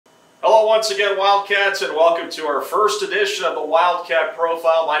Hello once again, Wildcats, and welcome to our first edition of the Wildcat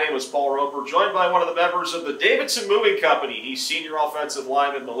Profile. My name is Paul Roper, joined by one of the members of the Davidson Moving Company. He's senior offensive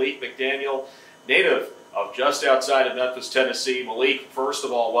lineman Malik McDaniel, native of just outside of Memphis, Tennessee. Malik, first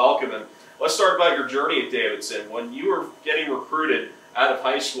of all, welcome. And let's start about your journey at Davidson. When you were getting recruited out of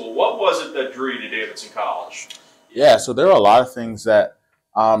high school, what was it that drew you to Davidson College? Yeah, so there were a lot of things that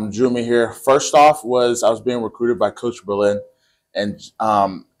drew me here. First off was I was being recruited by Coach Berlin. And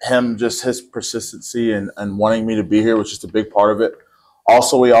his persistency and wanting me to be here was just a big part of it.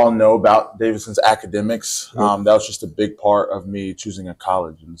 Also, we all know about Davidson's academics. That was just a big part of me choosing a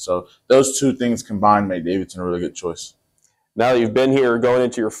college. And so those two things combined made Davidson a really good choice. Now that you've been here going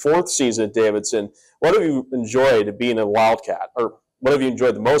into your fourth season at Davidson, what have you enjoyed being a Wildcat? Or what have you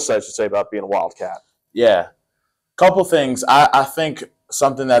enjoyed the most, I should say, about being a Wildcat? Yeah, a couple things. I think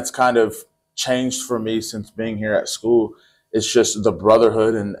something that's kind of changed for me since being here at school it's just the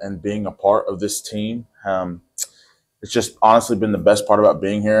brotherhood and being a part of this team. It's just honestly been the best part about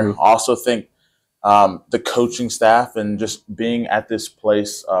being here. I also think the coaching staff and just being at this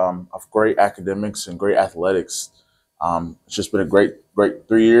place of great academics and great athletics. It's just been a great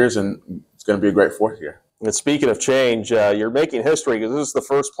 3 years, and it's going to be a great fourth year. And speaking of change, you're making history because this is the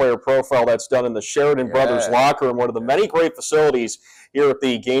first player profile that's done in the Sheridan Brothers locker room, one of the many great facilities here at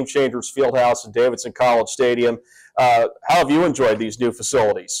the Game Changers Fieldhouse in Davidson College Stadium. How have you enjoyed these new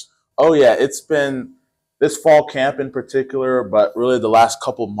facilities? Oh, yeah. It's been this fall camp in particular, but really the last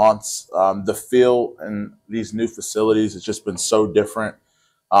couple months, the feel in these new facilities has just been so different.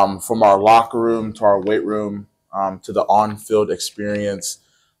 From our locker room to our weight room to the on-field experience.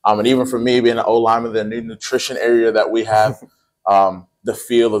 And even for me, being an O-lineman, the new nutrition area that we have, the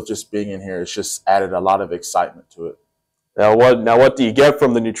feel of just being in here has just added a lot of excitement to it. Now, what do you get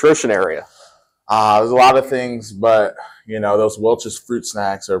from the nutrition area? There's a lot of things, but, those Welch's fruit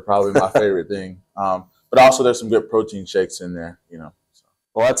snacks are probably my favorite thing. But also there's some good protein shakes in there, So.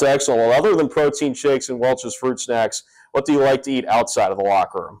 Well, that's excellent. Well, other than protein shakes and Welch's fruit snacks, what do you like to eat outside of the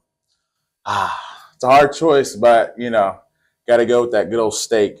locker room? It's a hard choice, but, got to go with that good old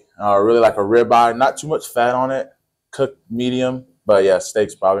steak. Really like a ribeye, not too much fat on it, cooked medium. But, yeah,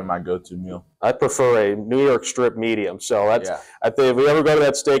 steak's probably my go-to meal. I prefer a New York strip medium. So I think if we ever go to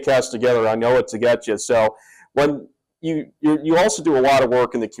that steakhouse together, I know what to get you. So when you also do a lot of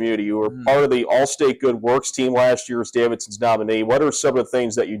work in the community. You were part of the All-State Good Works team last year as Davidson's nominee. What are some of the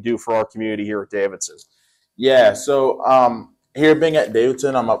things that you do for our community here at Davidson? Yeah, so here being at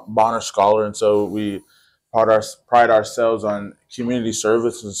Davidson, I'm a Bonner Scholar, and so we pride ourselves on community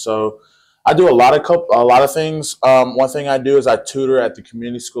service. And so I do a lot of things. One thing I do is I tutor at the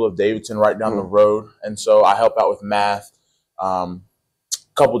Community School of Davidson right down the road, and so I help out with math, a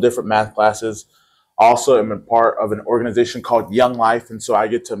couple different math classes. Also, I'm a part of an organization called Young Life, and so I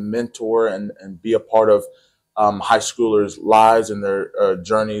get to mentor and be a part of high schoolers' lives and their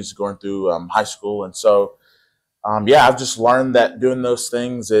journeys going through high school. And so, I've just learned that doing those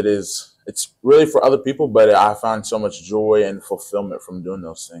things, it's really for other people, but I find so much joy and fulfillment from doing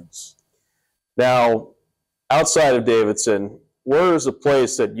those things. Now, outside of Davidson, where is a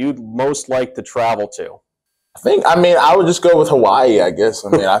place that you'd most like to travel to? I would just go with Hawaii, I guess.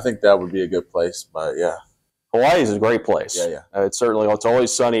 I think that would be a good place, but yeah. Hawaii is a great place. Yeah. It's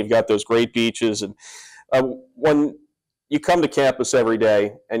always sunny. You've got those great beaches. And when you come to campus every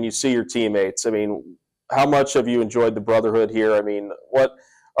day and you see your teammates, how much have you enjoyed the brotherhood here? What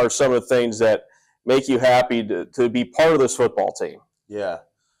are some of the things that make you happy to be part of this football team? Yeah.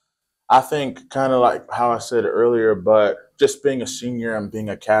 I think kind of like how I said earlier, but just being a senior and being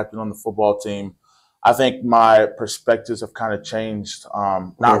a captain on the football team, I think my perspectives have kind of changed.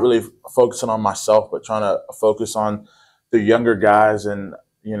 Not really focusing on myself, but trying to focus on the younger guys and,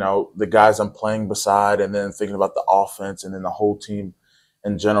 the guys I'm playing beside, and then thinking about the offense and then the whole team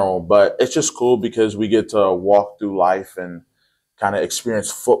in general. But it's just cool because we get to walk through life and kind of experience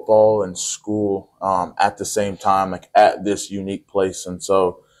football and school at the same time, like at this unique place. And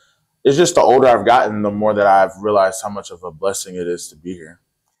so it's just the older I've gotten, the more that I've realized how much of a blessing it is to be here.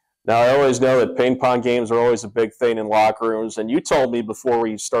 Now, I always know that ping pong games are always a big thing in locker rooms, and you told me before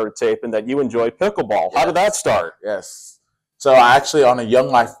we started taping that you enjoy pickleball. Yes. How did that start? Yes. So I actually, on a Young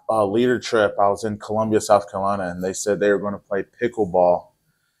Life leader trip, I was in Columbia, South Carolina, and they said they were going to play pickleball.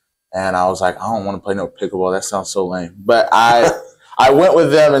 And I was like, I don't want to play no pickleball. That sounds so lame. But I went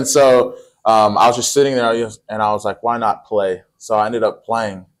with them, and so I was just sitting there, and I was like, why not play? So I ended up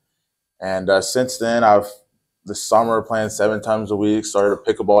playing. And since then, this summer playing 7 times a week, started a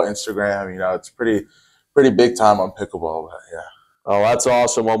pickleball Instagram. It's pretty big time on pickleball. But yeah. Oh, that's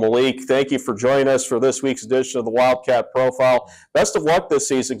awesome. Well, Malik, thank you for joining us for this week's edition of the Wildcat Profile. Best of luck this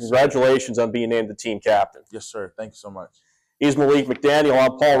season. Congratulations on being named the team captain. Yes, sir. Thank you so much. He's Malik McDaniel.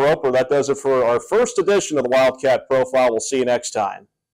 I'm Paul Roper. That does it for our first edition of the Wildcat Profile. We'll see you next time.